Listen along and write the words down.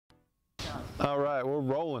All right, we're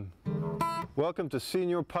rolling. Welcome to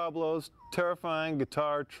Senor Pablo's terrifying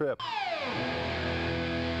guitar trip.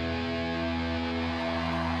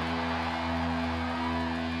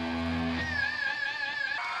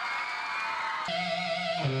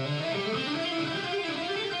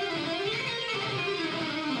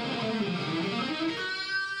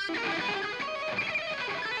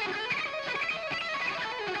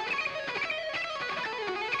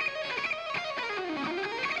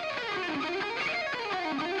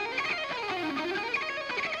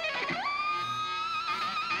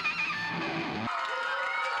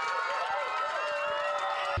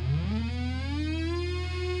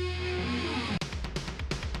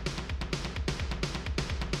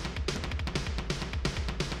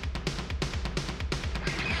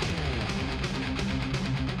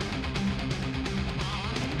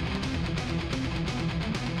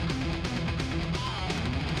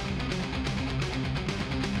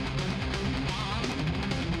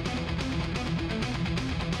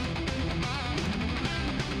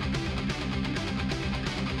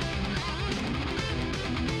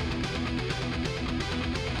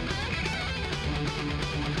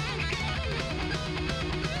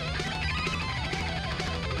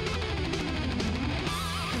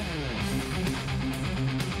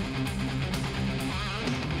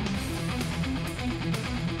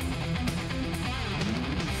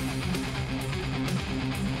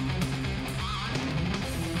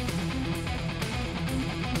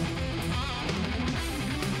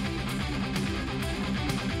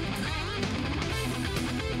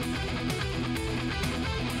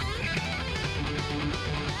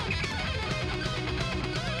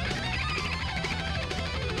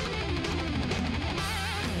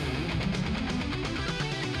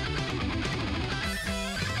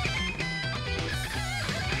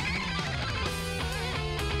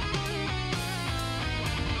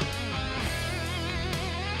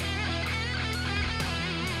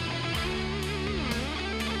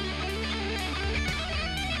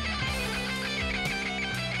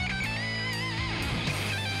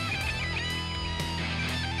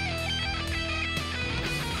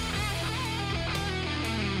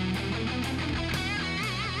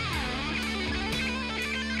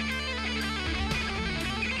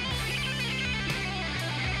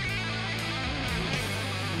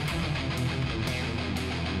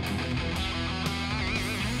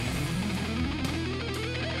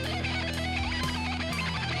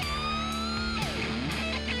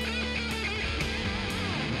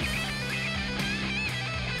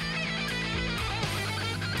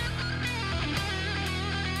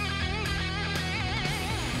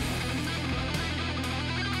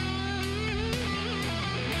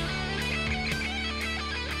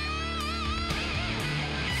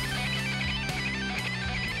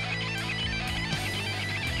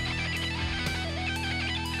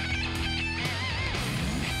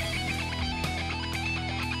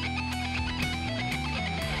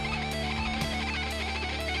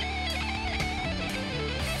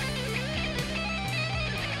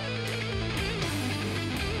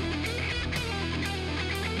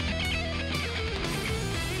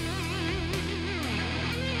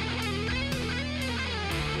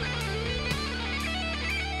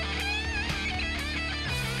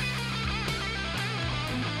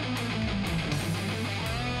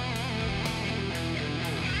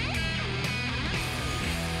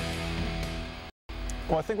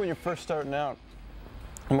 Well, I think when you're first starting out,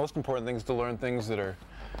 the most important thing is to learn things that are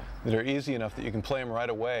easy enough that you can play them right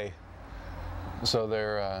away. So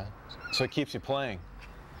so it keeps you playing,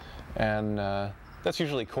 and that's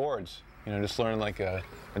usually chords. You know, just learn like a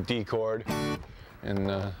D chord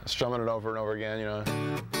and strumming it over and over again. You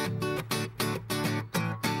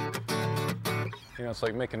know, it's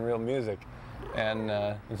like making real music, and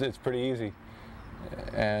it's pretty easy.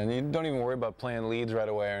 And you don't even worry about playing leads right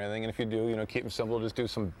away or anything. And if you do, you know, keep them simple. Just do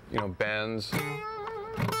some, you know, bends.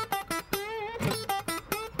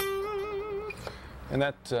 And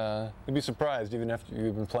that, you'd be surprised, even after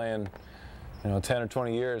you've been playing, you know, 10 or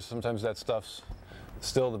 20 years, sometimes that stuff's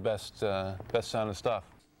still the best sounding stuff.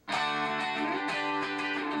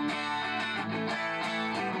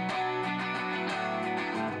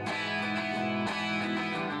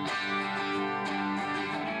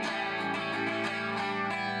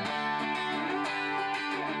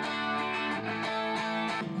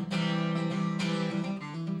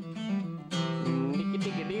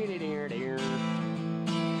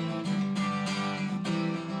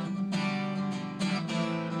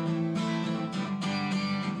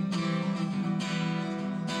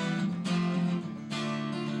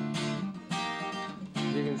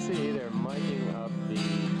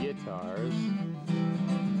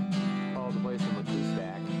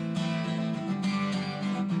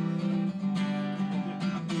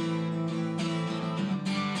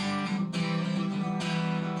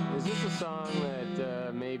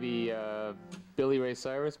 Billy Ray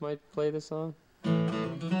Cyrus might play this song.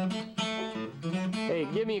 Hey,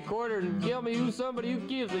 give me a quarter and tell me who's somebody who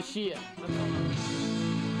gives a shit.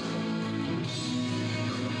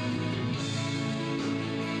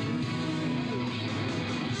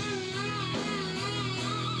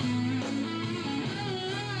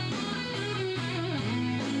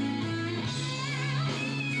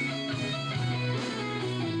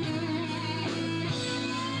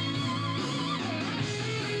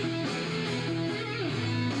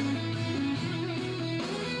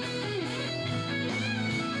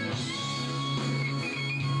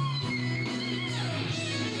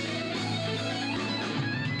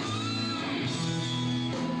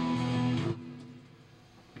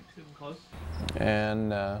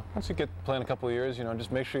 And once you get playing a couple of years, you know,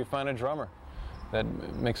 just make sure you find a drummer. That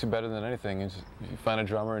makes you better than anything. Is you find a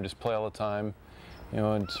drummer and just play all the time, you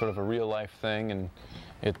know, and sort of a real life thing. And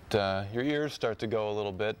it your ears start to go a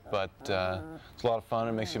little bit, but it's a lot of fun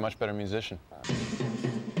and makes you a much better musician.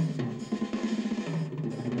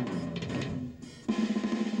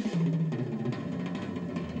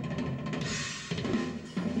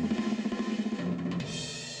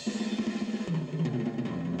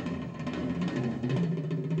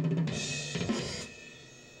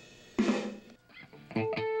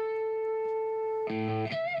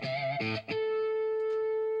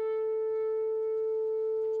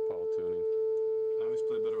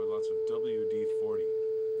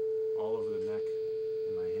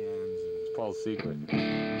 Paul's secret.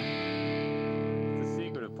 It's the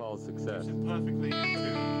secret of Paul's success. It's perfectly in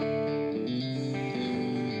tune.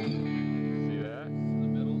 See that? In the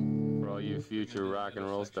middle. For all you future rock and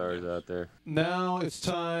roll stars out there. Now it's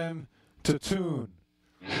time to tune.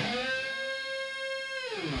 Here's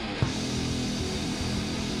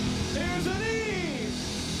an E!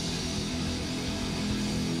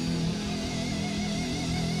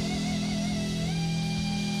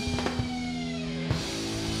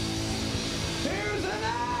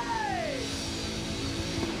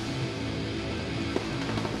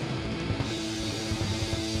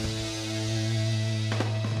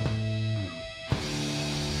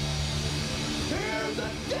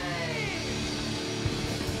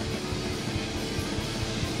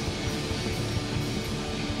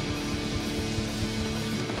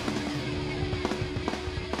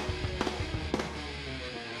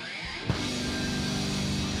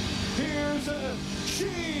 Here's a G.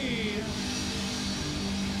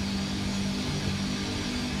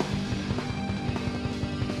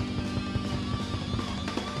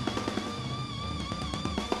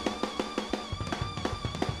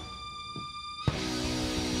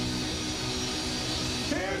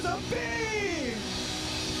 Here's a B.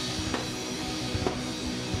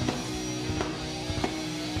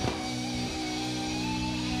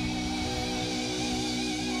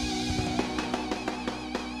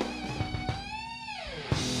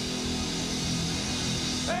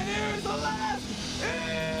 And here's the last E!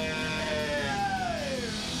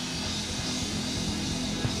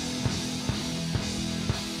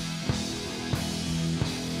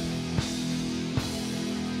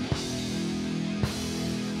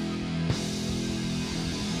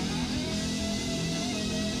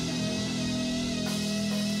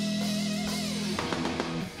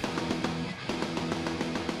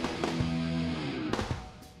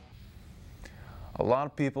 A lot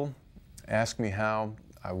of people ask me how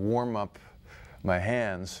I warm up my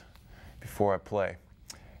hands before I play.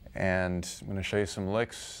 And I'm going to show you some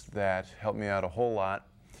licks that help me out a whole lot.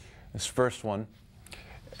 This first one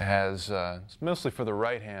has, it's mostly for the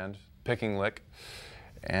right hand, picking lick.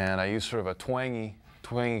 And I use sort of a twangy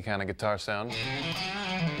kind of guitar sound.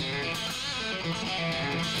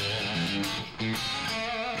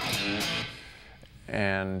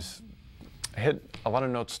 And I hit a lot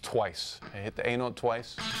of notes twice. I hit the A note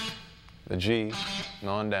twice, the G, and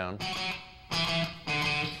on down.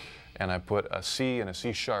 And I put a C and a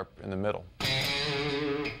C sharp in the middle.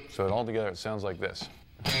 So all together it sounds like this.